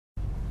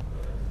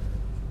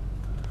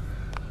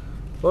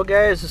Well,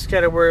 guys, this is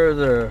kind of what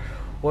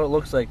it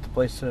looks like, the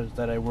place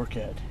that I work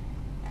at.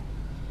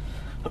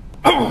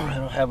 I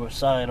don't have a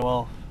sign.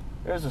 Well,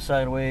 there's a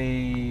sign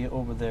way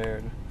over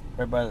there,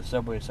 right by the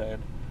subway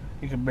sign.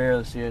 You can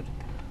barely see it.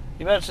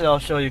 Eventually, I'll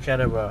show you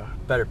kind of a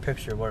better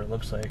picture of what it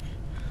looks like.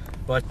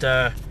 But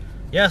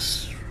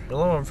yes,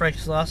 hello, I'm Frankie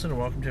Slauson, and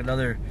welcome to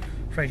another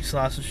Frankie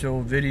Slauson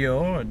Show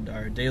video, and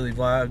our daily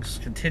vlogs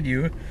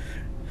continue.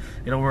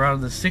 You know, we're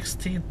on the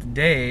 16th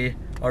day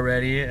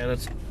already, and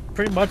it's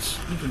pretty much,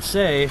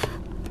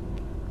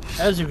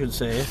 as you can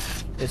say,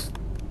 it's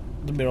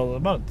the middle of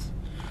the month.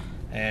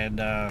 And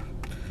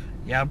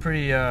yeah, I'm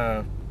pretty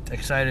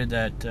excited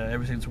that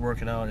everything's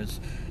working out.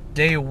 It's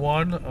day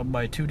one of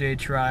my 2-day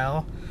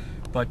trial,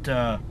 but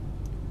I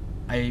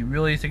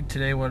really think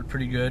today went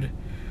pretty good.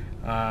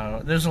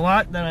 There's a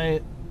lot that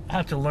I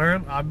have to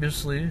learn,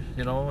 obviously,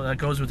 you know, that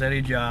goes with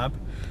any job,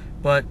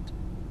 but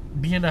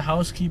being a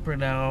housekeeper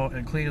now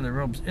and cleaning the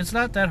rooms, it's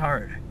not that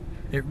hard.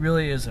 It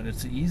really isn't.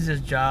 It's the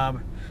easiest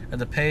job,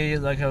 and the pay,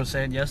 like I was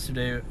saying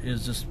yesterday,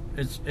 is just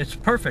it's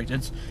perfect.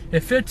 It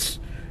fits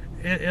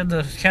in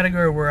the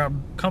category where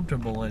I'm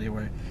comfortable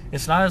anyway.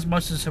 It's not as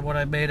much as what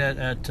I made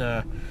at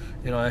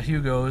you know, at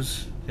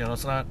Hugo's. You know,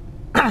 it's not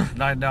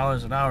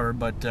 $9 an hour,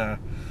 but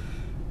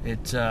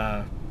it's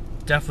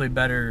definitely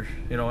better.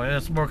 You know, and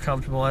it's more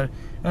comfortable. And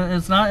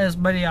it's not as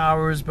many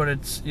hours, but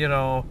it's, you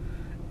know,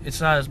 it's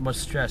not as much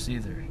stress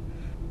either.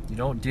 You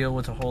don't deal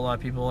with a whole lot of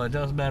people. It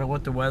doesn't matter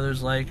what the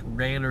weather's like,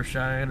 rain or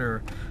shine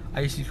or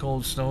icy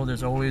cold snow.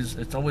 It's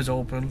always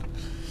open.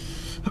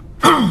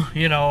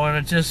 You know,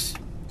 and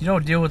you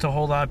don't deal with a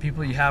whole lot of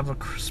people. You have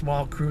a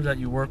small crew that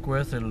you work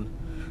with, and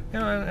you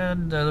know,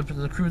 and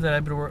the crew that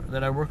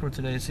I work with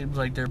today seems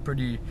like they're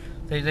pretty.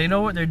 They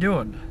know what they're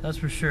doing. That's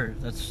for sure.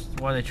 That's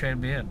why they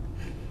trained me in.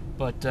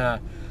 But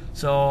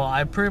so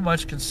I pretty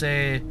much can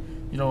say,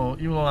 you know,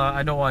 even though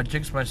I don't want to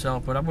jinx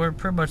myself, but I'm going to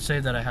pretty much say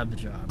that I have the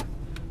job.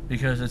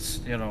 Because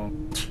it's, you know,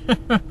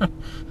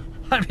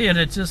 I mean,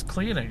 it's just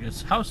cleaning,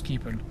 it's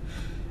housekeeping.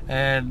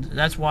 And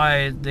that's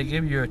why they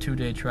give you a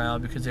 2-day trial,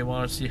 because they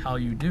want to see how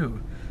you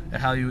do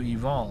and how you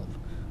evolve.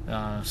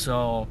 And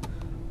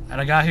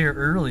I got here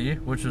early,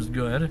 which was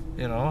good,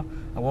 you know.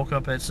 I woke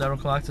up at 7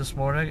 o'clock this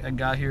morning and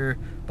got here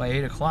by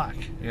 8 o'clock,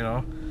 you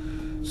know.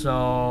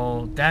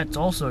 So that's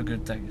also a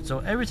good thing. So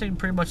everything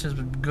pretty much has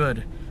been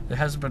good. There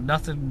hasn't been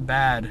nothing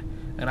bad.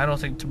 And I don't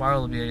think tomorrow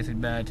will be anything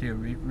bad too,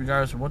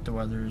 regardless of what the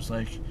weather is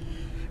like.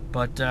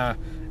 But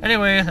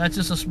anyway, that's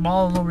just a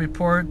small little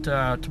report.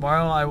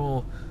 Tomorrow I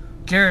will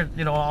guarantee,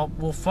 you know,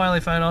 we'll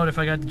finally find out if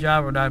I got the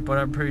job or not. But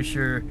I'm pretty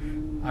sure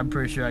I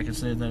can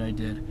say that I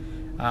did.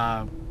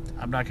 I'm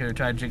not going to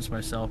try to jinx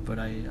myself, but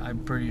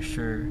I'm pretty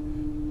sure.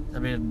 I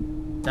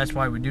mean, that's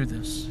why we do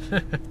this.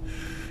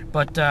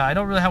 But I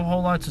don't really have a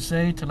whole lot to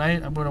say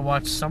tonight. I'm going to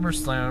watch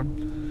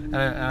SummerSlam, and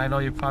I know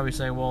you're probably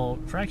saying, "Well,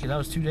 Frankie, that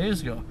was 2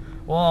 days ago."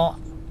 Well,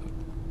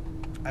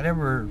 I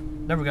never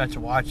got to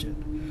watch it.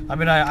 I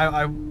mean,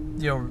 I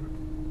you know,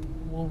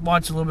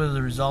 watched a little bit of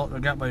the result. I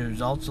got my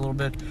results a little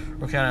bit,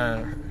 or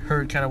kind of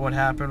heard kind of what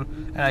happened.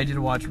 And I did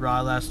watch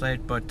Raw last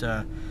night, but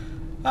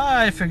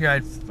I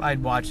figured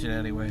I'd watch it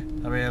anyway.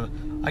 I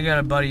mean, I got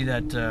a buddy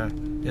that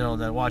you know,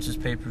 that watches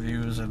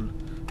pay-per-views, and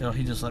you know,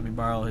 he just let me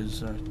borrow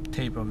his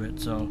tape of it.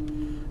 So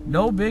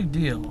no big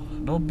deal.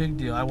 No big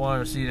deal. I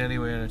wanted to see it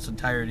anyway in its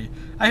entirety.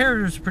 I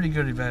heard it was a pretty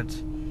good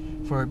event,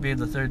 for it being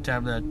the third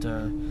time that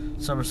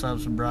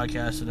SummerSlam's been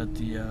broadcasted at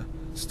the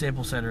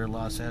Staples Center in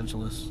Los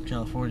Angeles,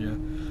 California.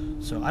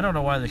 So I don't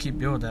know why they keep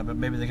doing that, but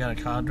maybe they got a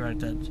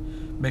contract that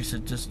makes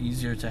it just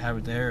easier to have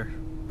it there.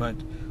 But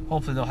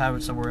hopefully they'll have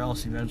it somewhere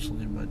else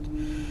eventually. But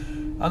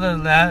other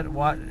than that,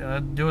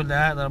 doing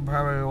that, then I'm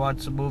probably going to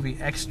watch the movie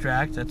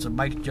Extract. That's a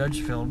Mike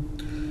Judge film.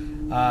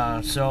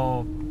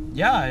 So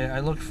yeah,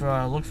 I look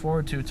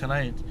forward to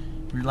tonight.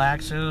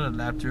 Relaxing,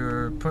 and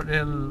after putting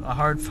in a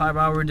hard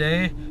 5-hour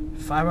day,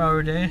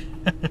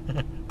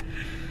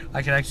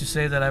 I can actually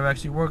say that I've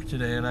actually worked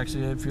today, and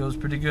actually it feels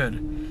pretty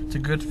good. It's a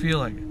good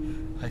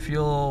feeling. I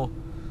feel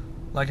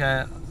like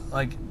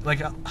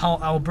how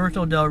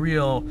Alberto Del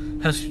Rio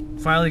has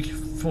finally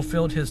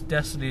fulfilled his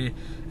destiny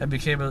and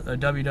became a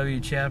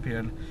WWE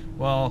champion.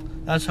 Well,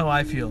 that's how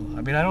I feel.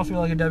 I mean, I don't feel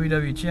like a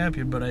WWE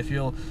champion, but I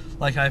feel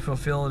like I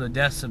fulfilled a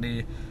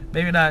destiny.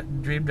 Maybe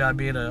not dreamed on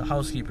being a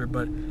housekeeper,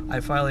 but I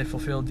finally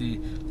fulfilled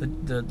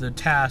the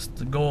task,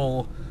 the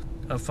goal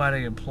of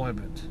finding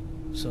employment.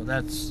 So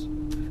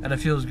and it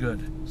feels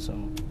good.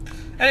 So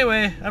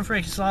anyway, I'm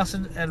Frankie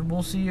Slauson, and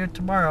we'll see you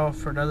tomorrow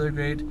for another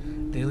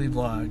great daily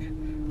vlog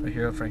right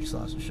here at Frankie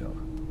Slauson Show.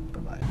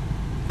 Bye-bye.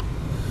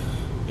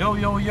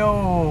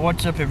 Yo,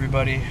 what's up,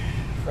 everybody?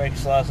 Frankie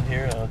Slauson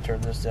here. I'll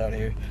turn this down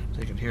here so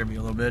you can hear me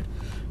a little bit.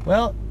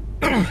 Well,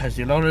 as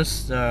you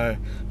noticed,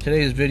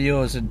 today's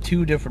video is in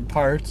 2 different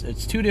parts.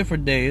 It's 2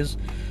 different days.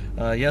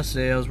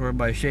 Yesterday I was wearing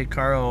my Shea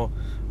Carl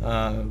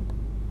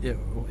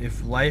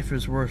If Life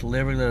is Worth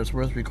Living, Then It's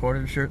Worth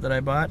Recording shirt that I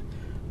bought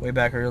way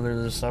back earlier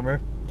this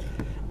summer.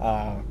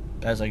 It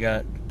was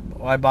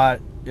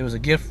a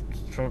gift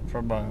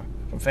from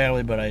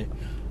family, but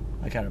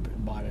I kind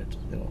of bought it.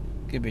 You know,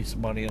 give me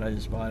some money, and I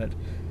just bought it.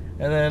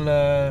 And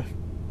then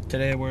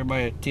today I'm wearing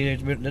my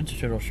Teenage Mutant Ninja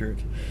Turtle shirt.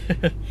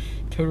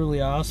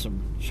 Totally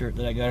awesome shirt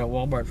that I got at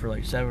Walmart for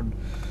like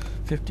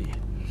 $7.50.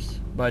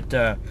 But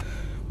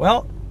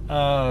well,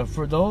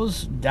 for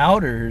those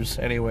doubters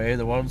anyway,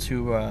 the ones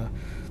who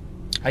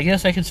I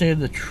guess I could say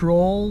the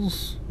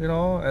trolls. You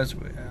know, as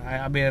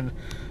I mean,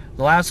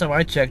 the last time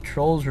I checked,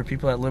 trolls were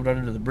people that lived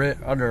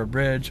under a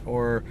bridge,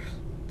 or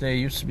they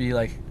used to be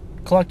like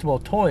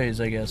collectible toys,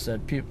 I guess,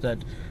 that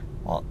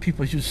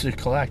people used to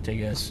collect, I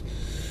guess.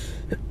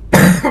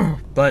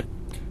 But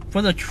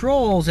for the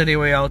trolls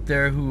anyway out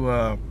there who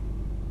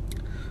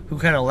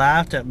kind of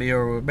laughed at me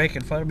or were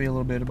making fun of me a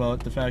little bit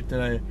about the fact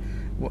that I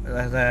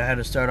had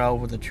to start out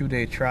with a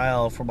 2-day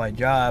trial for my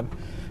job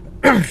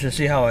to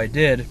see how I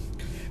did,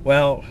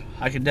 well,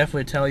 I can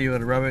definitely tell you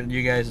and rub it in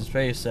you guys'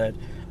 face that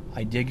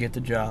I did get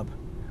the job.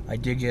 I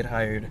did get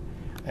hired.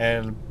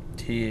 And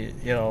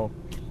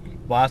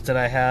boss that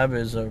I have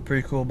is a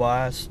pretty cool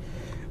boss.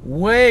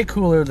 Way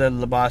cooler than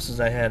the bosses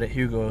I had at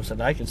Hugo's,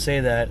 and I can say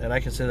that, and I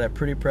can say that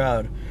pretty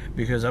proud,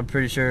 because I'm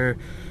pretty sure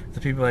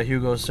the people at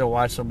Hugo's still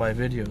watch some of my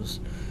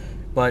videos.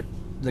 But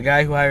the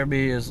guy who hired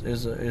me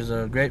is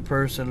a great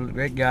person,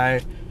 great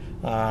guy,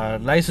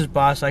 nicest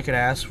boss I could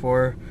ask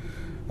for.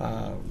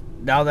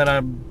 Now that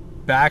I'm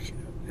back,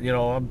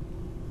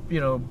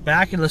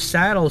 back in the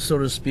saddle, so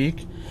to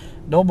speak,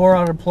 no more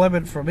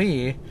unemployment for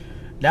me.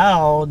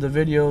 Now the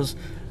videos.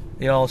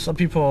 Some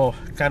people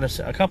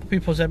a couple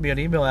people sent me an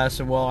email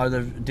asking, well, are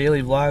the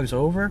daily vlogs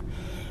over?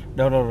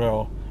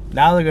 No.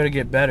 Now they're going to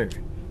get better.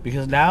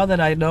 Because now that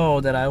I know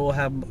that I will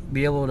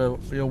be able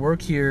to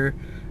work here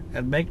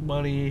and make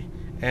money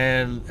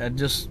and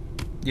just,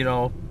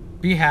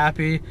 be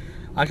happy.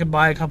 I can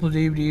buy a couple of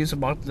DVDs a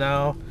month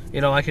now.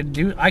 I can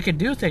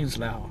do things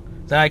now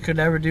that I could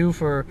never do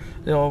for,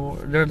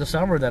 during the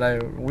summer that I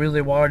really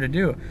wanted to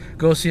do.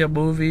 Go see a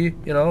movie,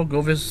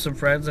 go visit some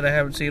friends that I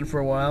haven't seen for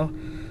a while.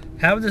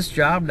 Having this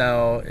job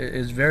now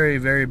is very,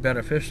 very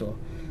beneficial,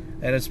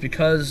 and it's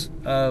because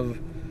of,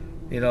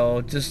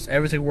 just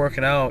everything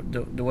working out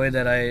the way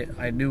that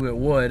I knew it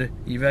would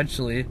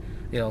eventually.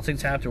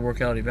 Things have to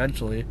work out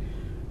eventually.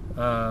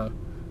 I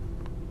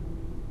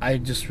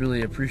just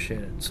really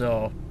appreciate it.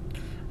 So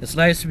it's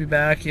nice to be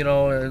back, in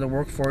the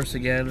workforce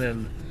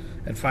again,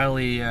 and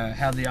finally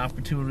have the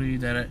opportunity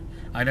that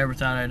I never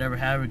thought I'd ever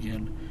have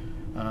again.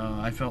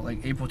 I felt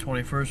like April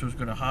 21st was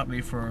going to haunt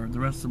me for the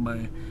rest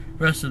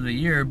of the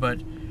year,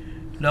 but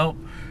nope.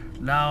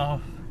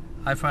 Now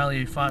I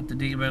finally fought the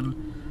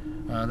demon.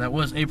 That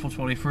was April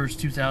 21st,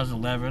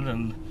 2011,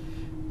 and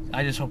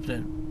I just hope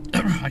that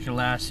I can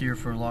last here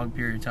for a long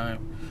period of time.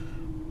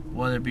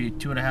 Whether it be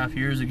 2.5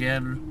 years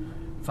again,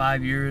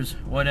 5 years,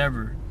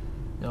 whatever.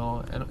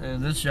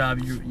 In this job,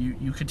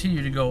 you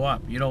continue to go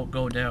up. You don't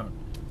go down.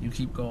 You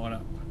keep going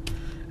up.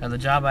 And the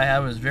job I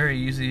have is very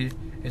easy.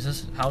 It's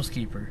just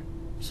housekeeper.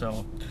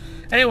 So,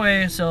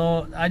 anyway, I just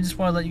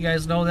want to let you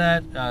guys know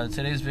that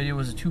today's video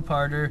was a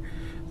 2-parter.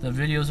 The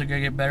videos are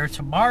going to get better.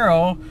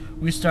 Tomorrow,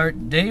 we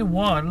start day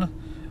 1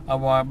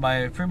 of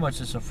my, pretty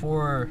much it's a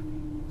 3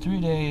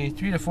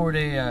 to 4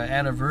 day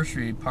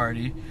anniversary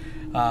party.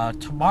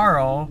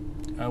 Tomorrow,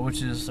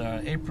 which is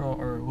August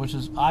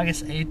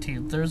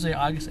 18th, Thursday,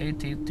 August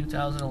 18th,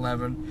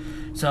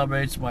 2011,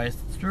 celebrates my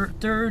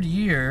third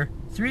year,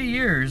 3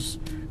 years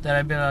that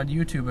I've been on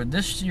YouTube. And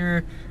this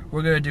year,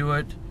 we're going to do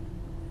it.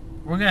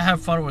 We're going to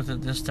have fun with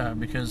it this time,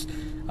 because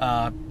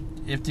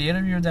if the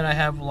interview that I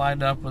have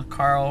lined up with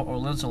Carl or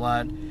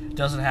Linsalot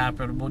doesn't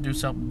happen, we'll do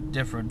something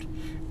different.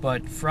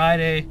 But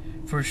Friday,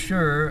 for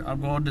sure,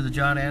 I'm going to the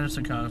John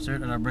Anderson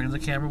concert, and I'm bringing the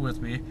camera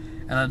with me.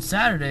 And on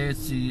Saturday,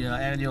 it's the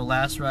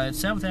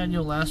 7th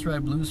annual Last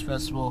Ride Blues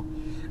Festival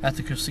at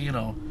the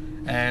casino,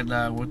 and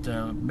with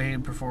the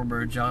main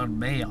performer John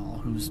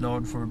Mayall, who's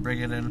known for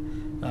bringing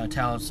in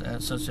talents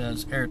such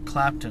as Eric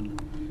Clapton.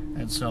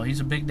 And so he's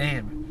a big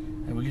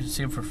name, and we get to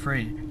see him for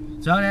free.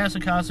 John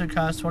Anderson concert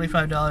cost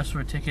 $25 for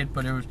a ticket,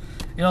 but it was,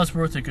 it's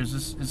worth it, because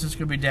it's just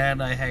gonna be Dan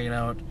and I hanging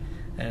out,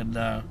 and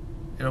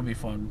it'll be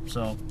fun.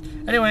 So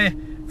anyway,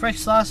 Frank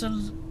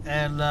Slauson,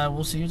 and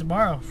we'll see you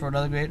tomorrow for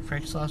another great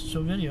Frank Slauson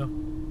Show video.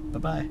 Bye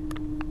bye.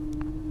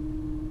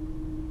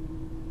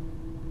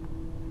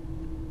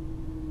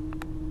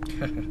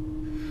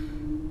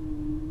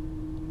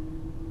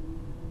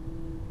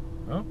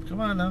 Oh,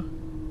 come on now.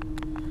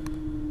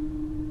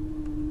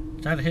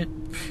 Trying to hit.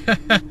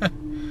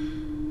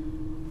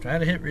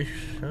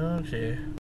 Okay.